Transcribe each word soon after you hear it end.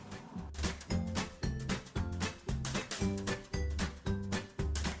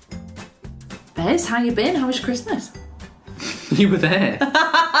Bez, how you been? How was your Christmas? You were there.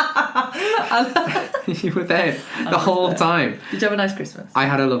 You were there the whole time. Did you have a nice Christmas? I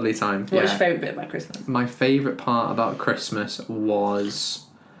had a lovely time. What was your favourite bit about Christmas? My favourite part about Christmas was...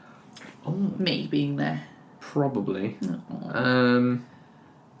 Me being there. Probably.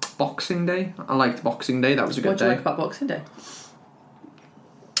 Boxing Day. I liked Boxing Day. That was a good What do day. you like about Boxing Day?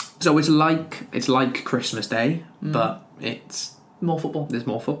 So it's like Christmas Day, but it's... More football. There's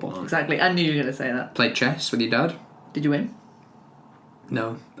more football on. Exactly. I knew you were going to say that. Played chess with your dad? Did you win?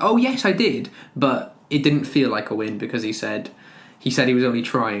 No. Oh, yes, I did. But it didn't feel like a win because he said he was only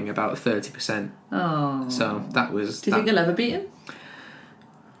trying about 30%. Oh. So that was... Do you think you'll ever beat him?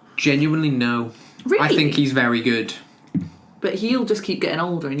 Genuinely, no. Really? I think he's very good. But he'll just keep getting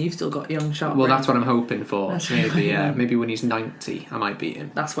older and you've still got young, sharp Well, brain. that's what I'm hoping for. That's Maybe, really yeah. good. Maybe when he's 90, I might beat him.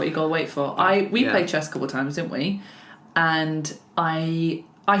 That's what you got to wait for. We played chess a couple of times, didn't we? And I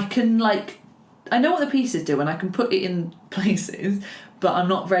can, like... I know what the pieces do and I can put it in places, but I'm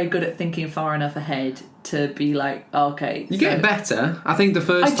not very good at thinking far enough ahead to be like, okay. You get better. I think the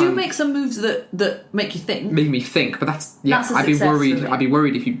first I time... do make some moves that make you think. Make me think, but that's... Yeah, That's a I'd be success worried. for me. I'd be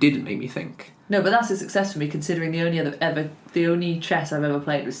worried if you didn't make me think. No, but that's a success for me considering the only chess I've ever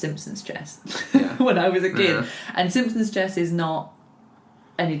played was Simpsons chess Yeah. when I was a kid. Yeah. And Simpsons chess is not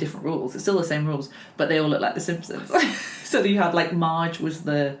any different rules. It's still the same rules, but they all look like the Simpsons. So you had like Marge was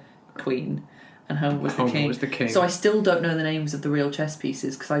the queen and Homer was the king. So I still don't know the names of the real chess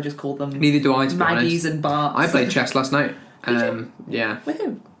pieces because I just call them Neither do I, to be Maggie's honest. and Bart's. I played chess last night. Yeah. With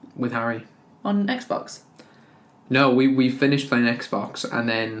who? With Harry. On Xbox? No, we finished playing Xbox and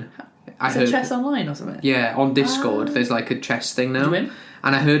then... Is it chess online or something? Yeah, on Discord, there's like a chess thing now. Did you win?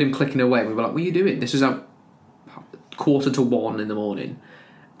 And I heard him clicking away. We were like, what are you doing? This was at 1:45 in the morning.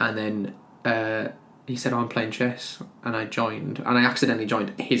 And then he said, I'm playing chess. And I joined. And I accidentally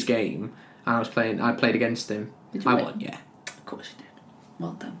joined his game. And I played against him. Did you I win? won, yeah. Of course you did.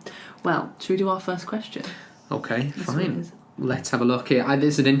 Well done. Well, should we do our first question? Okay, That's what it fine. is. Let's have a look here.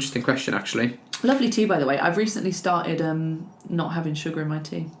 This is an interesting question, actually. Lovely tea, by the way. I've recently started not having sugar in my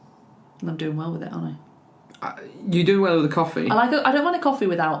tea. And I'm doing well with it, aren't I? You do well with the coffee. I don't mind a coffee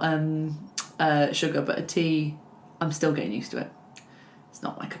without sugar, but a tea, I'm still getting used to it. It's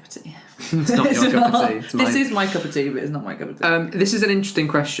not my cup of tea. It's not your cup of tea. It's This mine. is my cup of tea, but it's not my cup of tea. This is an interesting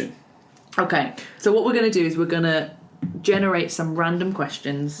question. Okay, so what we're going to do is we're going to generate some random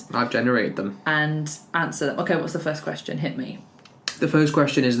questions I've generated them. and answer them. Okay, what's the first question? Hit me. The first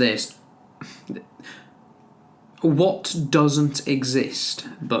question is this. What doesn't exist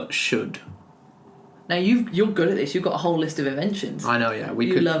but should? Now you're good at this. You've got a whole list of inventions. I know, yeah.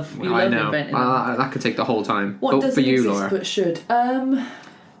 You love inventing them. That could take the whole time. What But doesn't for you, exist Laura. but should?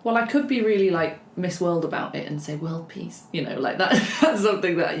 Well, I could be really like Miss World about it and say world peace. You know, like that. That's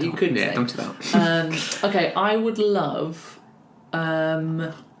something that you could say. Yeah, don't do that. Okay, I would love.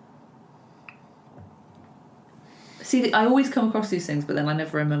 See, I always come across these things, but then I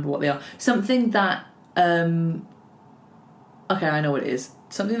never remember what they are. Something that. Okay, I know what it is.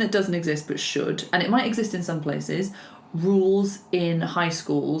 Something that doesn't exist but should, and it might exist in some places. Rules in high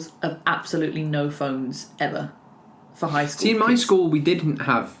schools of absolutely no phones ever for high school. See, in my kids. school, we didn't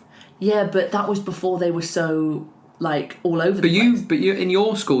have... Yeah, but that was before they were so, like, all over the place. But you, in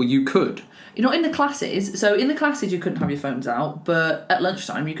your school, you could. You're not in the classes. So in the classes, you couldn't have your phones out, but at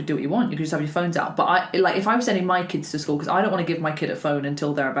lunchtime, you could do what you want. You could just have your phones out. But if I was sending my kids to school, because I don't want to give my kid a phone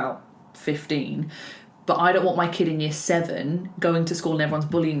until they're about 15, but I don't want my kid in year 7 going to school and everyone's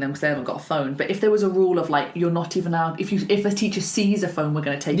bullying them because they haven't got a phone. But if there was a rule of, like, you're not even allowed... If the teacher sees a phone, we're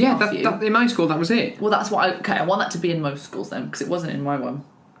going to take it off you. In my school, that was it. Well, that's what I want that to be in most schools then, because it wasn't in my one.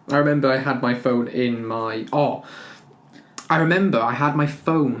 I remember I had my phone in my... I remember I had my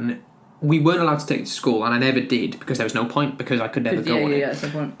phone... We weren't allowed to take it to school, and I never did, because there was no point, because I could never go on it. Yeah, that's no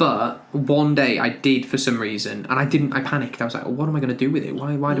point. But one day I did for some reason, and I panicked. I was like, what am I going to do with it?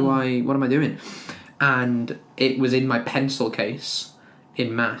 What am I doing? And it was in my pencil case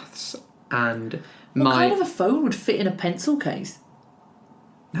in maths, and What kind of a phone would fit in a pencil case?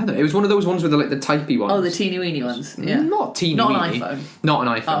 No, it was one of those ones with the typey ones. Oh, the teeny-weeny ones. Yeah. Not teeny-weeny. Not an iPhone. Not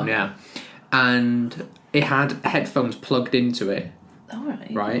an iPhone, Oh. yeah. And it had headphones plugged into it. All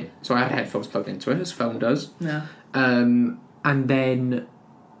right. Right? So I had headphones plugged into it, as a phone does. Yeah. And then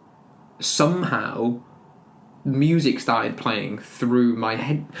somehow music started playing through my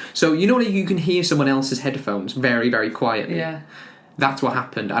head. So you know when you can hear someone else's headphones very, very quietly? Yeah. That's what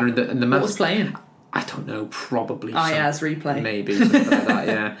happened. And the What was playing? I don't know, probably Ayaz replay. maybe something like that,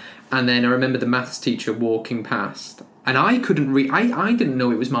 yeah. And then I remember the maths teacher walking past, and I couldn't I didn't know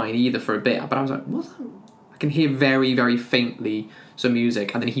it was mine either for a bit, but I was like, what's that? I can hear very, very faintly some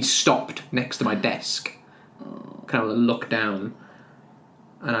music, and then he stopped next to my desk. Kind of looked down,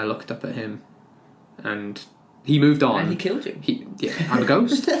 and I looked up at him, and he moved on. And he killed you. I'm a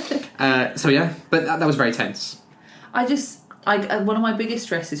ghost. So yeah, but that was very tense. I one of my biggest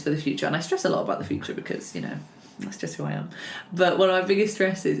stresses for the future, and I stress a lot about the future because, you know, that's just who I am. But one of my biggest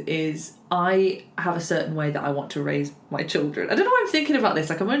stresses is I have a certain way that I want to raise my children. I don't know why I'm thinking about this.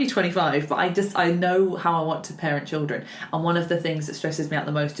 Like, I'm only 25, but I know how I want to parent children. And one of the things that stresses me out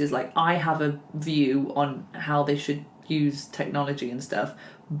the most is, like, I have a view on how they should use technology and stuff,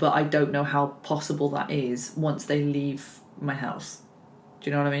 but I don't know how possible that is once they leave my house. Do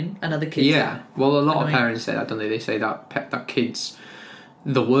you know what I mean? And other kids. Yeah. Well, a lot of parents say that, don't they? They say that kids,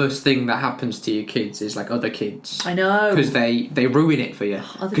 the worst thing that happens to your kids is like other kids. I know. Because they ruin it for you.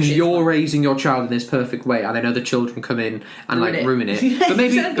 Because you're raising your child in this perfect way, and then other children come in and ruin it. But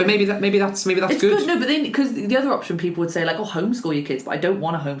maybe that's it's good. No, but then because the other option, people would say like, oh, homeschool your kids, but I don't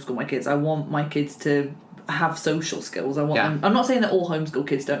want to homeschool my kids. I want my kids to have social skills. I want them. I'm not saying that all homeschool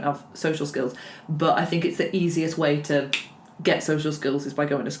kids don't have social skills, but I think it's the easiest way to get social skills is by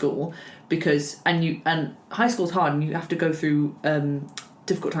going to school, because and high school's hard and you have to go through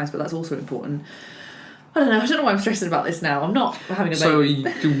difficult times, but that's also important. I don't know why I'm stressing about this now. I'm not having a baby.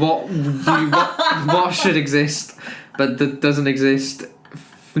 So what should exist but that doesn't exist?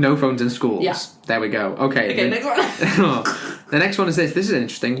 No phones in schools. Yeah. There we go. Okay, next one. The next one is this. This is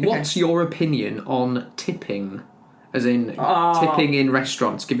interesting. Okay. What's your opinion on tipping? As in tipping in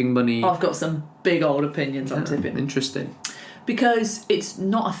restaurants, giving money. I've got some big old opinions on tipping. Interesting. Because it's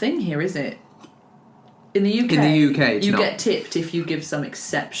not a thing here, is it? In the UK, you get tipped if you give some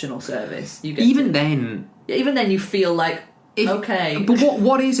exceptional service. You get even then you feel like okay. But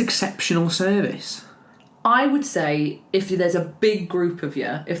what is exceptional service? I would say if there's a big group of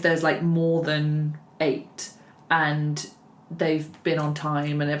you, if there's like more than 8, and they've been on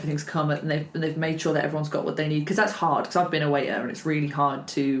time and everything's come and they've made sure that everyone's got what they need, because that's hard. Because I've been a waiter and it's really hard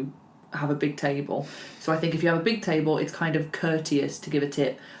to have a big table. So I think if you have a big table, it's kind of courteous to give a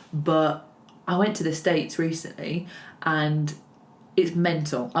tip. But I went to the States recently and it's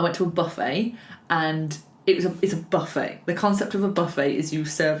mental. I went to a buffet and it's a buffet. The concept of a buffet is you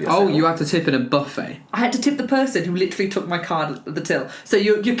serve yourself. Oh, you had to tip in a buffet. I had to tip the person who literally took my card at the till. So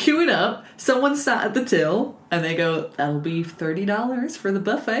you're queuing up, someone sat at the till, and they go, that'll be $30 for the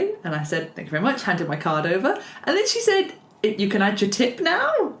buffet. And I said, thank you very much, handed my card over. And then she said, you can add your tip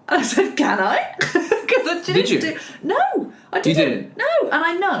now? And I said, can I? Because I didn't. Did you? No, I didn't. You didn't? No, and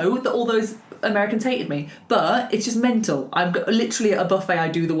I know that all those Americans hated me, but it's just mental. I'm literally at a buffet, I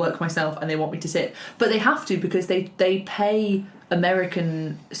do the work myself and they want me to tip. But they have to, because they pay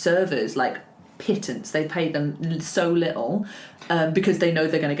American servers like pittance. They pay them so little because they know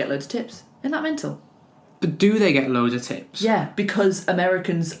they're going to get loads of tips. Isn't that mental? But do they get loads of tips? Yeah, because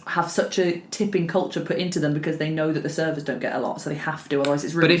Americans have such a tipping culture put into them because they know that the servers don't get a lot, so they have to, otherwise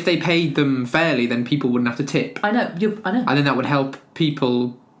it's really... But if they paid them fairly, then people wouldn't have to tip. I know. And then that would help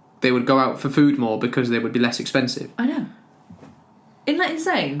people... They would go out for food more because they would be less expensive. I know. Isn't that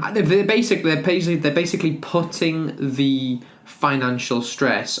insane? They're basically putting the financial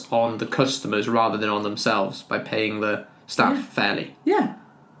stress on the customers rather than on themselves by paying the staff fairly. Yeah.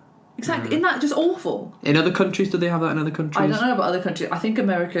 Exactly. Isn't that just awful? In other countries, do they have that in other countries? I don't know about other countries. I think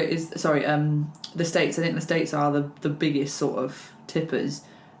America is... Sorry, the States. I think the States are the biggest sort of tippers.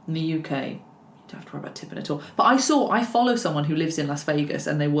 In the UK... don't have to worry about tipping at all. But I follow someone who lives in Las Vegas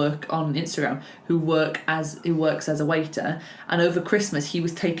and they work on Instagram who works as a waiter, and over Christmas he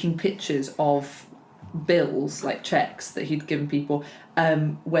was taking pictures of bills, like checks that he'd given people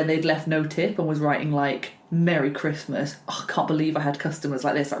when they'd left no tip, and was writing like Merry Christmas. Oh, I can't believe I had customers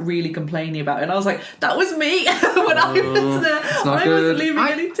like this, like really complaining about it. And I was like, that was me when I was there. I wasn't leaving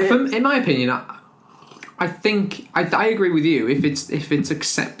any tips. In my opinion, I think I agree with you if it's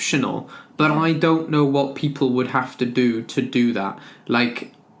exceptional. But I don't know what people would have to do that.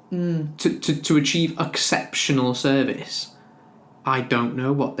 Like, to achieve exceptional service. I don't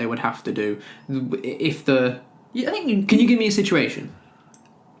know what they would have to do. Can you give me a situation?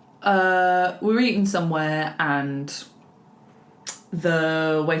 We're eating somewhere and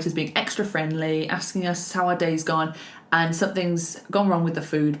the waiter's being extra friendly, asking us how our day's gone, and something's gone wrong with the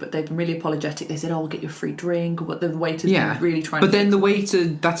food, but they've been really apologetic. They said, we'll get you a free drink, but the waiter's been really trying to... But then the waiter,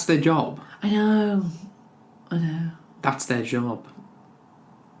 that's their job. I know. That's their job.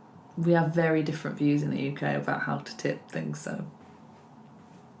 We have very different views in the UK about how to tip things, so...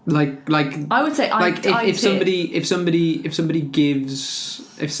 Like I would say if somebody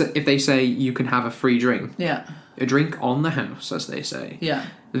gives if they say you can have a free drink, a drink on the house, as they say, yeah,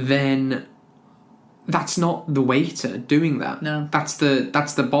 then that's not the waiter doing that. No. That's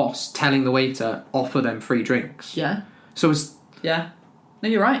the boss telling the waiter, offer them free drinks. Yeah. So it's... Yeah. No,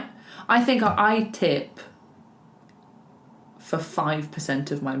 you're right. I think I tip for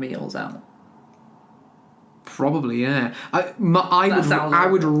 5% of my meals out. Probably, yeah. I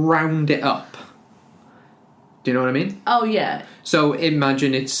would round it up. Do you know what I mean? Oh, yeah. So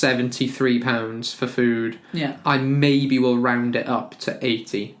imagine it's £73 for food. Yeah. I maybe will round it up to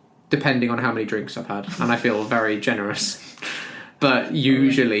 80, depending on how many drinks I've had. And I feel very generous. But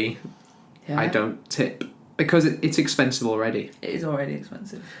usually Yeah. I don't tip because it's expensive already. It is already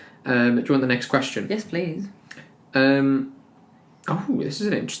expensive. Do you want the next question? Yes, please. This is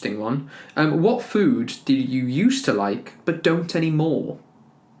an interesting one. What food did you used to like but don't anymore?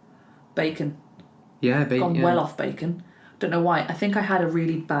 Bacon. Yeah, bacon. Gone well off bacon. Don't know why. I think I had a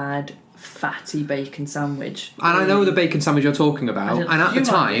really bad fatty bacon sandwich. And I know the bacon sandwich you're talking about. And at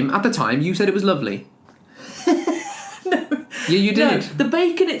the time, you said it was lovely. No. Yeah, you did. No, the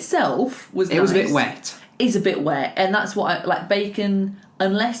bacon itself was nice. It was a bit wet. Is a bit wet, and that's what I like. Bacon,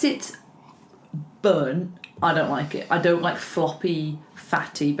 unless it's burnt, I don't like it. I don't like floppy,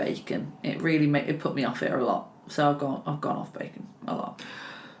 fatty bacon. It really it put me off it a lot. So I've gone off bacon a lot.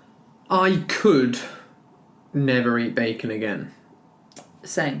 I could never eat bacon again.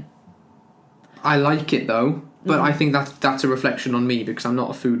 Same. I like it though, but I think that's a reflection on me because I'm not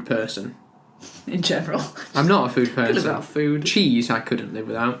a food person. In general, I'm not a food could person. live without food. Cheese, I couldn't live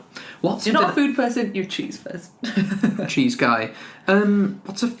without. You're not a food person. You're a cheese person. Cheese guy.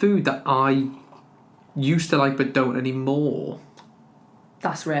 What's a food that I used to like but don't anymore?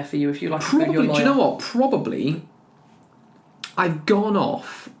 That's rare for you. If you like food, Probably. you're loyal. Do you know what? Probably. I've gone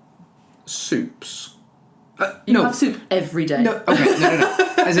off soups. You have soup every day. No, okay, no.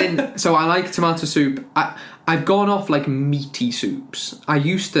 As in, so I like tomato soup. I've gone off like meaty soups. I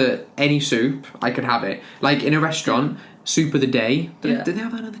used to, any soup, I could have it. Like in a restaurant, soup of the day. Yeah. Do they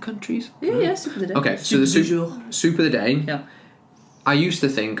have that in other countries? Yeah, soup of the day. Okay, so the soup of the day. Yeah. I used to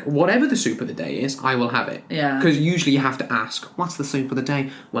think, whatever the soup of the day is, I will have it. Yeah. Because usually you have to ask, what's the soup of the day?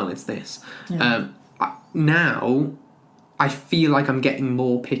 Well, it's this. Yeah. Now, I feel like I'm getting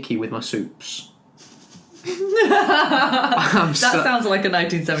more picky with my soups. That sounds like a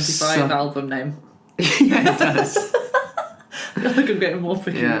 1975 album name. Yeah, it does. I feel like I'm getting more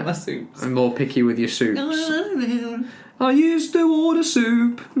picky with my soups. I'm more picky with your soups. I used to order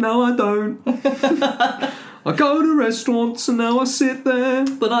soup, now I don't. I go to restaurants and now I sit there.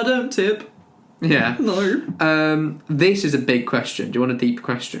 But I don't tip. Yeah. No. This is a big question. Do you want a deep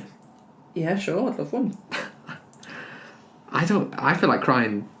question? Yeah, sure, I'd love one. I feel like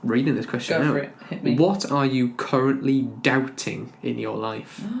crying reading this question Go out. for it, hit me. What are you currently doubting in your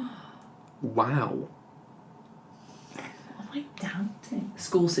life? Wow. What am I doubting?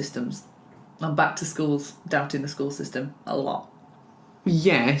 School systems. I'm back to schools, doubting the school system a lot.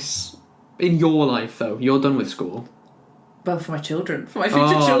 Yes. In your life, though. You're done with school. But for my children. For my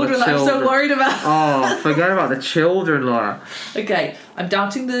future children that I'm so worried about. Oh, forget about the children, Laura. Okay, I'm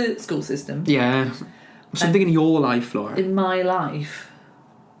doubting the school system. Yeah. Something in your life, Laura. In my life.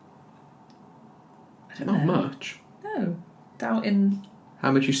 I don't Not know. much. No. Doubting...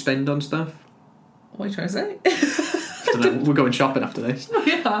 How much you spend on stuff? What are you trying to say? I don't know. We're going shopping after this.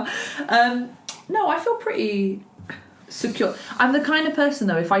 Yeah. No, I feel pretty secure. I'm the kind of person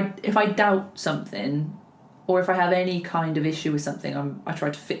though, if I doubt something or if I have any kind of issue with something, I try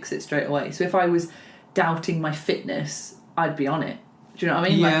to fix it straight away. So if I was doubting my fitness, I'd be on it. Do you know what I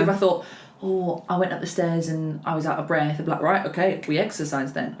mean? Yeah. Like if I thought, oh, I went up the stairs and I was out of breath, I'd be like, right, okay, we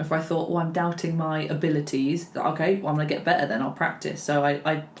exercise then. If I thought, oh, I'm doubting my abilities, okay, well, I'm going to get better then, I'll practice. So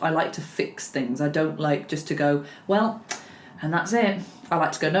I like to fix things. I don't like just to go, well, and that's it. I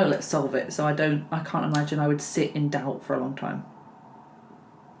like to go, no, let's solve it. So I can't imagine I would sit in doubt for a long time.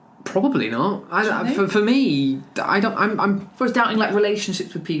 Probably not. For me, I don't. I'm. If I was doubting like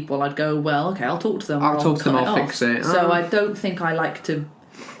relationships with people, I'd go, well, okay, I'll talk to them. I'll talk to them. cut I'll it fix off. it. So I don't think I like to.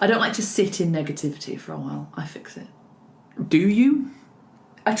 I don't like to sit in negativity for a while. I fix it. Do you?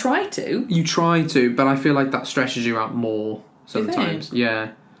 I try to. You try to, but I feel like that stresses you out more sometimes.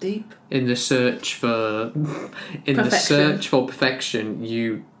 Yeah. Deep. In the search for, perfection,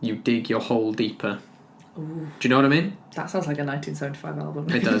 you dig your hole deeper. Ooh. Do you know what I mean? That sounds like a 1975 album.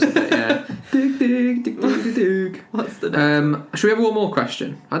 It does a bit, yeah. Dig, dig, dig, dig, dig, dig. What's the next? Should we have one more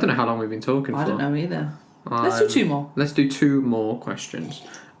question? I don't know how long we've been talking for. I don't know either. Let's do two more. Let's do two more questions.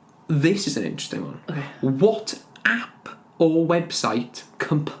 This is an interesting one. Okay. What app or website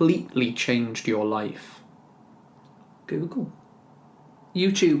completely changed your life? Google.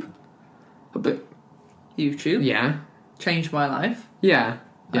 YouTube. But YouTube. yeah, Changed my life. yeah.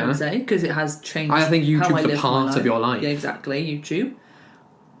 I would say, because it has changed. I think how I YouTube's a live my part life. of your life. Yeah, exactly. YouTube.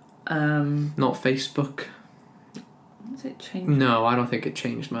 Not Facebook. Has it changed? No, I don't think it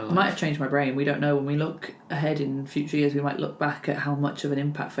changed my It life. might have changed my brain. We don't know. When we look ahead in future years, we might look back at how much of an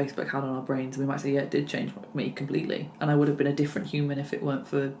impact Facebook had on our brains, and we might say, yeah, it did change me completely, and I would have been a different human if it weren't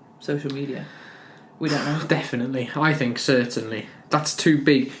for social media. We don't know. Definitely. I think certainly. That's too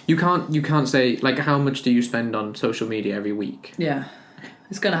big. You can't say, like, how much do you spend on social media every week? Yeah,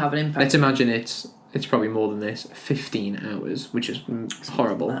 it's going to have an impact. Let's imagine it's probably more than this, 15 hours, which is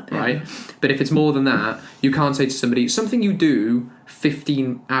horrible, that, yeah. right? But if it's more than that, you can't say to somebody, something you do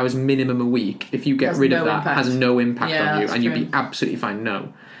 15 hours minimum a week, if you get Has rid of no that, impact. has no impact Yeah, on you, that's and you'd true. be absolutely fine.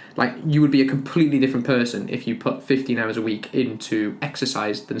 No. Like, you would be a completely different person if you put 15 hours a week into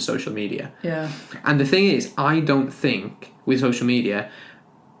exercise than social media. Yeah. And the thing is, I don't think with social media,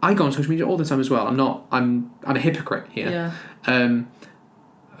 I go on social media all the time as well. I'm a hypocrite here. Yeah.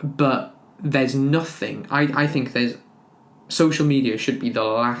 But there's nothing. I think there's social media should be the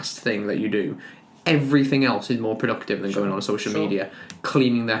last thing that you do. Everything else is more productive than going on social media.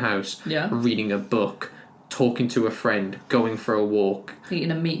 Cleaning the house, Yeah. reading a book, talking to a friend, going for a walk, Eating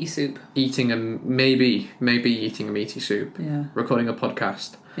a meaty soup. eating maybe eating a meaty soup, Yeah. recording a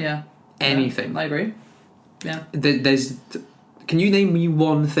podcast, Yeah. anything. Yeah, I agree. Yeah. There's. Can you name me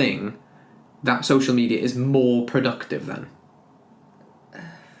one thing that social media is more productive than?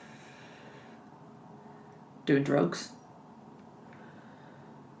 Doing drugs.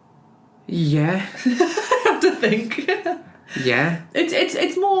 Yeah. I have to think. Yeah.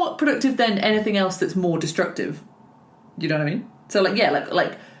 It's more productive than anything else that's more destructive. You know what I mean? So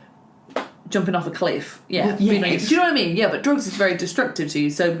like jumping off a cliff. Yeah. Well, Do you know yes. what I mean? Yeah, but drugs is very destructive to you.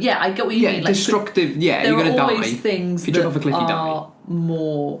 So yeah, I get what you Yeah, mean. Like, destructive. Yeah, there you're gonna are die. always things If you jump off a cliff, you die. are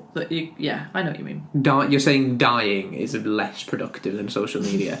more that you. Yeah, I know what you mean. You're saying dying is less productive than social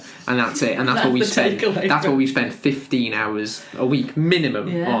media, and that's it. And that's That's what we the spend. takeaway That's from- what we spend 15 hours a week minimum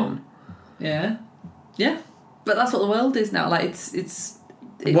Yeah. on. Yeah. Yeah. But that's what the world is now. Like it's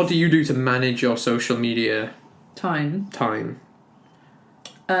What do you do to manage your social media time. time?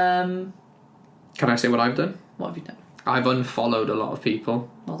 Um, Can I say what I've done? what have you done? I've unfollowed a lot of people.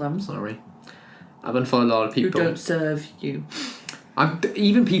 Well done. Sorry, I've unfollowed a lot of Who people. don't serve you.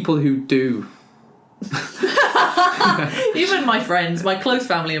 Even people who do. Even my friends, my close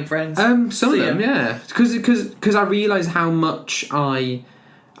family and friends. Some of See them, ya. yeah, because I realise how much I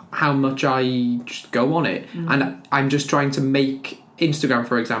just go on it, and I'm just trying to make Instagram,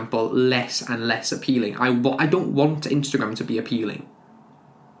 for example, less and less appealing. I don't want Instagram to be appealing.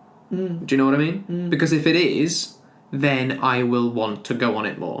 Do you know what I mean? Because if it is, then I will want to go on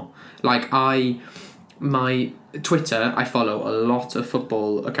it more. Like my Twitter, I follow a lot of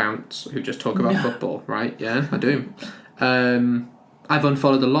football accounts who just talk about football, right? Yeah, I do. I've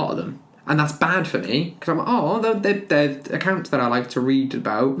unfollowed a lot of them, and that's bad for me because I'm like, they're accounts that I like to read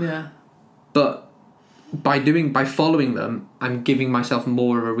about. Yeah. But by following them, I'm giving myself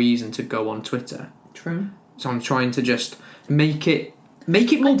more of a reason to go on Twitter. True. So I'm trying to just make it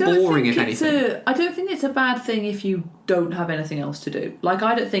more boring, if anything. I don't think it's a bad thing if you don't have anything else to do. Like,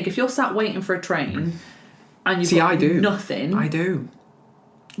 I don't think if you're sat waiting for a train and you've got I do. nothing. I do.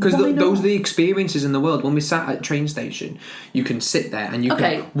 Because Why those not? are the experiences in the world. When we sat at a train station, you can sit there and you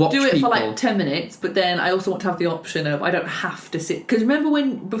Okay, can watch do it people. for like 10 minutes, but then I also want to have the option of I don't have to sit. Because remember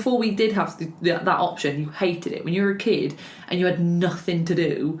before we did have that option, you hated it. When you were a kid and you had nothing to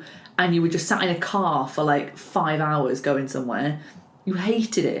do and you were just sat in a car for like 5 hours going somewhere, you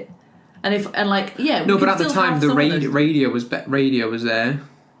hated it. And No, but at the time, the radio was there.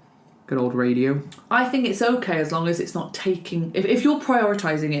 Good old radio. I think it's okay as long as it's not taking. If you're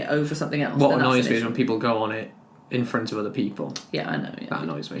prioritising it over something else. What then that's annoys an me is issue. when people go on it in front of other people. Yeah, I know. Yeah. That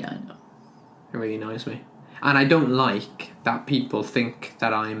annoys me. Yeah, I know. It really annoys me. And I don't like that people think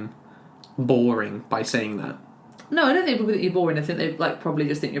that I'm boring by saying that. No, I don't think people think you're boring. I think they probably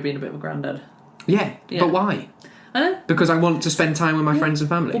just think you're being a bit of a granddad. Yeah, Yeah. but why? I know. Because I want to spend time with my friends and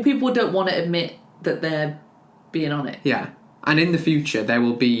family. Well, people don't want to admit that they're being on it. Yeah. And in the future, there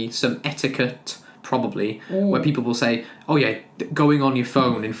will be some etiquette, probably, where people will say, oh yeah, going on your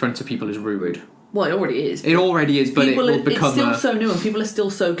phone in front of people is rude. Well, it already is. It already is, but People it will become it's still so new, and people are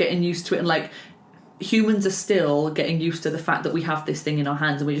still so getting used to it. And humans are still getting used to the fact that we have this thing in our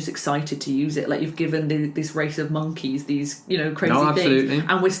hands, and we're just excited to use it. Like, you've given this race of monkeys these, crazy absolutely. things,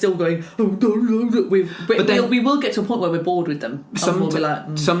 and we're still going. Oh no! We will get to a point where we're bored with them. And we'll be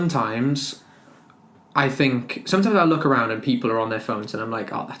like, Sometimes I think sometimes I look around and people are on their phones and I'm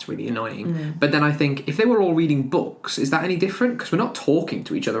like, oh, that's really annoying. Mm. But then I think, if they were all reading books, is that any different? Because we're not talking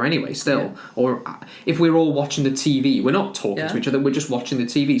to each other anyway still. Yeah. Or if we're all watching the TV, we're not talking to each other, we're just watching the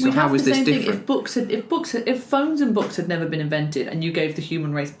TV. So We'd how have is the this same different? Thing. If phones and books had never been invented and you gave the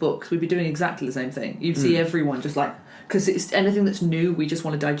human race books, we'd be doing exactly the same thing. You'd see everyone just like... Because it's anything that's new, we just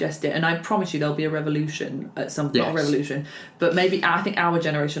want to digest it. And I promise you there'll be a revolution at some point. Yes. Not a revolution, but maybe, I think our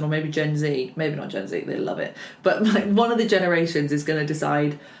generation, or maybe Gen Z, maybe not Gen Z, they love it. But like one of the generations is going to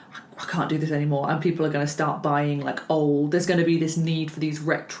decide, I can't do this anymore. And people are going to start buying like old. There's going to be this need for these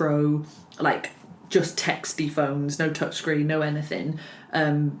retro, like just texty phones, no touchscreen, no anything.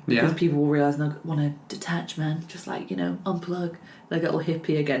 Because people will realise they want to detach, man. Just like, unplug. They get all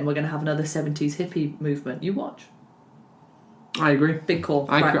hippie again. We're going to have another 70s hippie movement. You watch. I agree. Big call.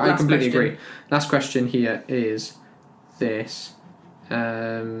 I completely agree. Last question here is this.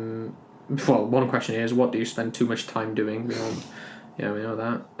 Well, one question here is, what do you spend too much time doing? We know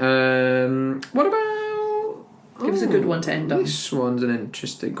that. What about... Give us a good one to end on. This one's an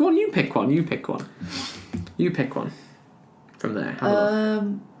interesting... Go on, you pick one. You pick one from there. Have a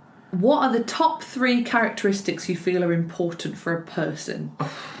look. What are the top 3 characteristics you feel are important for a person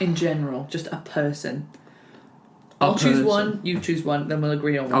in general? Just a person. I'll choose one, you choose one, then we'll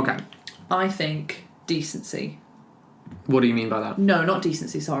agree on one. Okay. I think decency. What do you mean by that? No, not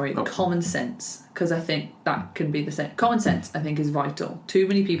decency, sorry. Oh. Common sense. Because I think that can be the same. Common sense, I think, is vital. Too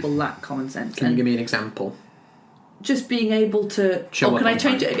many people lack common sense. Can you give me an example? Just being able to... Show up can I on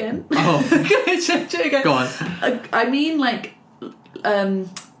change time. it again? Oh. Can I change it again? Go on. I mean, like...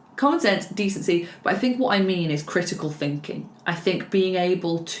 common sense, decency, but I think what I mean is critical thinking. I think being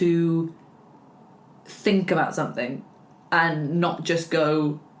able to think about something and not just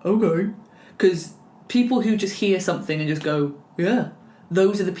go, okay. Because people who just hear something and just go, yeah,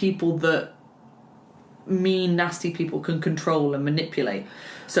 those are the people that mean, nasty people can control and manipulate.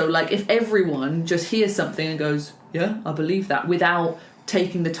 So, like, if everyone just hears something and goes, yeah, I believe that, without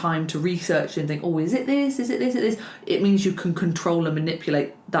taking the time to research and think, oh, is it this, is it this, is it this, it means you can control and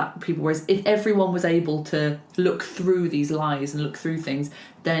manipulate that people. Whereas if everyone was able to look through these lies and look through things,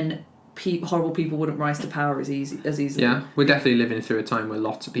 then horrible people wouldn't rise to power as easily. Yeah, we're definitely living through a time where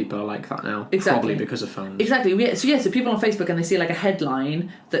lots of people are like that now. Exactly. Probably because of phones. Exactly. So people on Facebook and they see like a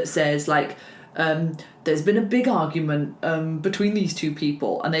headline that says like, there's been a big argument between these two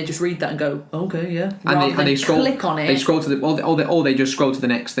people, and they just read that and go, okay, yeah. And they scroll, click on it. They scroll to they just scroll to the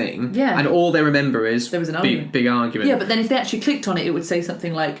next thing. Yeah. And all they remember is there was an argument. Big argument. Yeah, but then if they actually clicked on it, it would say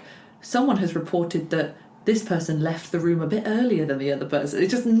something like, someone has reported that this person left the room a bit earlier than the other person.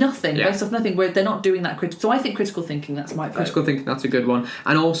 It's just nothing, based off nothing, where they're not doing that critical. So I think critical thinking, that's my vote. Critical thinking, that's a good one.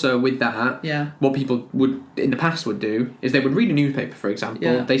 And also with that, what people would in the past would do is they would read a newspaper, for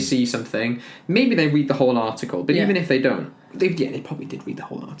example. They see something, maybe they read the whole article, but even if they don't, they probably did read the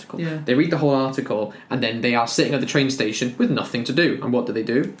whole article. They read the whole article, and then they are sitting at the train station with nothing to do. And what do?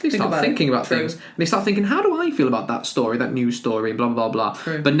 They start thinking about things. And they start thinking, how do I feel about that story, that news story, blah blah blah.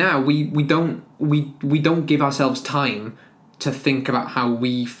 True. But now we don't give ourselves time to think about how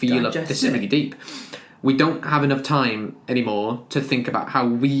we feel. This is really deep. We don't have enough time anymore to think about how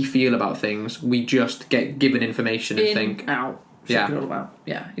we feel about things. We just get given information and think out. Yeah. All about.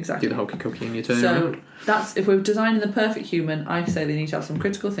 Yeah, exactly. Do the hokey cokey and you turn So around. that's, if we're designing the perfect human, I say they need to have some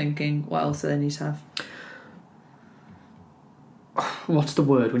critical thinking. What else do they need to have? What's the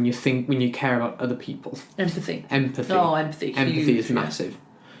word when you care about other people? Empathy. Empathy. Oh, empathy. Empathy is massive.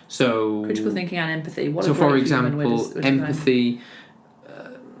 So critical thinking and empathy. So, for example, empathy.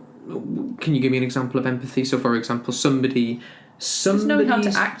 Can you give me an example of empathy? So, for example, somebody's knowing how to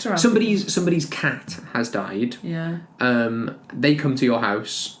act around somebody's cat has died. Yeah. They come to your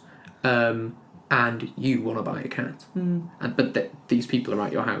house, and you want to buy a cat, but these people are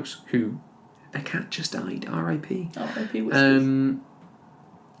at your house who their cat just died. R.I.P. R.I.P.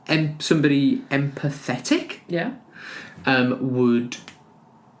 Somebody empathetic. Yeah.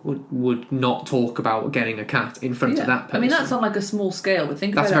 Would not talk about getting a cat in front of that person. I mean, that's on like a small scale, but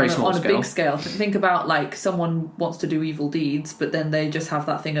think about it on a big scale. Think about like someone wants to do evil deeds, but then they just have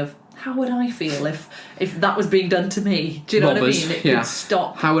that thing of, how would I feel if that was being done to me? Do you know what I mean? It could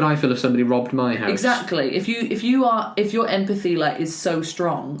stop. How would I feel if somebody robbed my house? Exactly. If your empathy like is so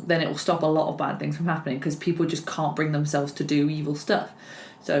strong, then it will stop a lot of bad things from happening, because people just can't bring themselves to do evil stuff.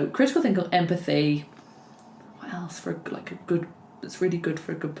 So critical thinking, empathy. What else for like a good? That's really good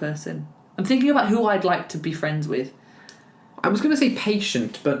for a good person. I'm thinking about who I'd like to be friends with. I was going to say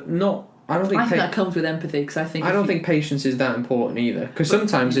patient, but not. I think that comes with empathy, because I don't think patience is that important either. Because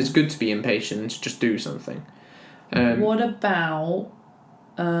sometimes it's good to be impatient, just do something. What about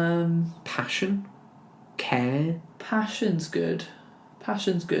passion? care. Passion's good.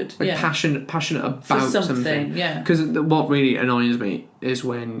 Passion's good. Like yeah. passionate about For something. something. Yeah. Because what really annoys me is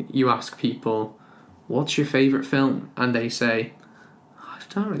when you ask people, "What's your favourite film?" and they say, "I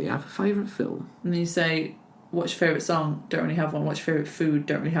don't really have a favourite film." And you say, "What's your favourite song?" Don't really have one. What's your favourite food?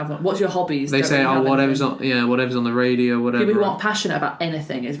 Don't really have one. What's your hobbies? They Don't say, really "Oh, have whatever's anything." on, whatever's on the radio, whatever." People who aren't passionate about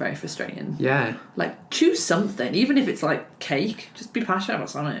anything is very frustrating. Yeah. Like, choose something, even if it's like cake. Just be passionate about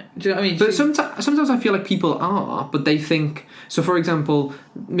something. Do you know what I mean? But sometimes I feel like people are, but they think. So, for example,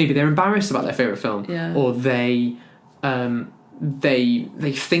 maybe they're embarrassed about their favourite film, Yeah. or they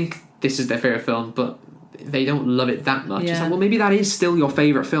think this is their favourite film, but they don't love it that much. It's Yeah. like, well, maybe that is still your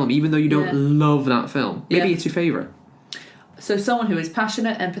favourite film, even though you don't Yeah. love that film. Maybe Yeah. it's your favourite. So someone who is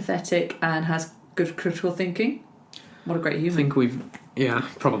passionate, empathetic, and has good critical thinking. What a great I human. think we've,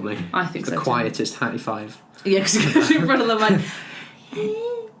 probably. I think the so too. quietest Hattie 5. Yeah, because in front of the mic.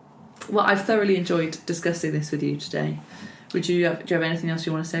 Well, I've thoroughly enjoyed discussing this with you today. Do you have anything else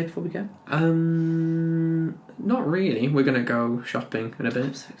you want to say before we go? Not really. We're going to go shopping in a bit.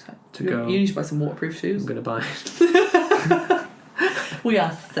 I'm so excited. To go. You need to buy some waterproof shoes. I'm going to buy. We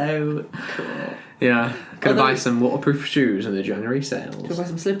are so cool. Yeah. Going to Although- buy some waterproof shoes in the January sales. Should we buy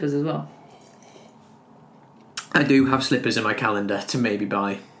some slippers as well? I do have slippers in my calendar to maybe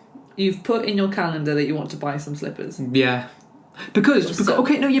buy. You've put in your calendar that you want to buy some slippers. Yeah. Because So-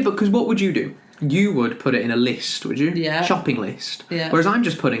 because what would you do? You would put it in a list, would you? Yeah. Shopping list. Yeah. Whereas I'm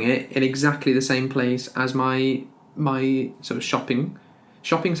just putting it in exactly the same place as my sort of shopping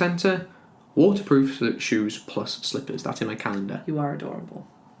centre. Waterproof shoes plus slippers. That's in my calendar. You are adorable.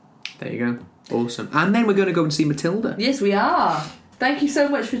 There you go. Awesome. And then we're going to go and see Matilda. Yes, we are. Thank you so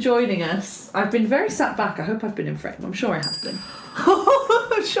much for joining us. I've been very sat back. I hope I've been in frame. I'm sure I have been.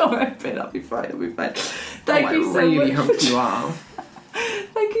 I'm sure I've been. I'll be fine. Thank you so I really much. hope you are.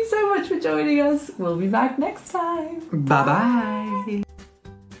 Thank you so much for joining us. We'll be back next time. Bye-bye.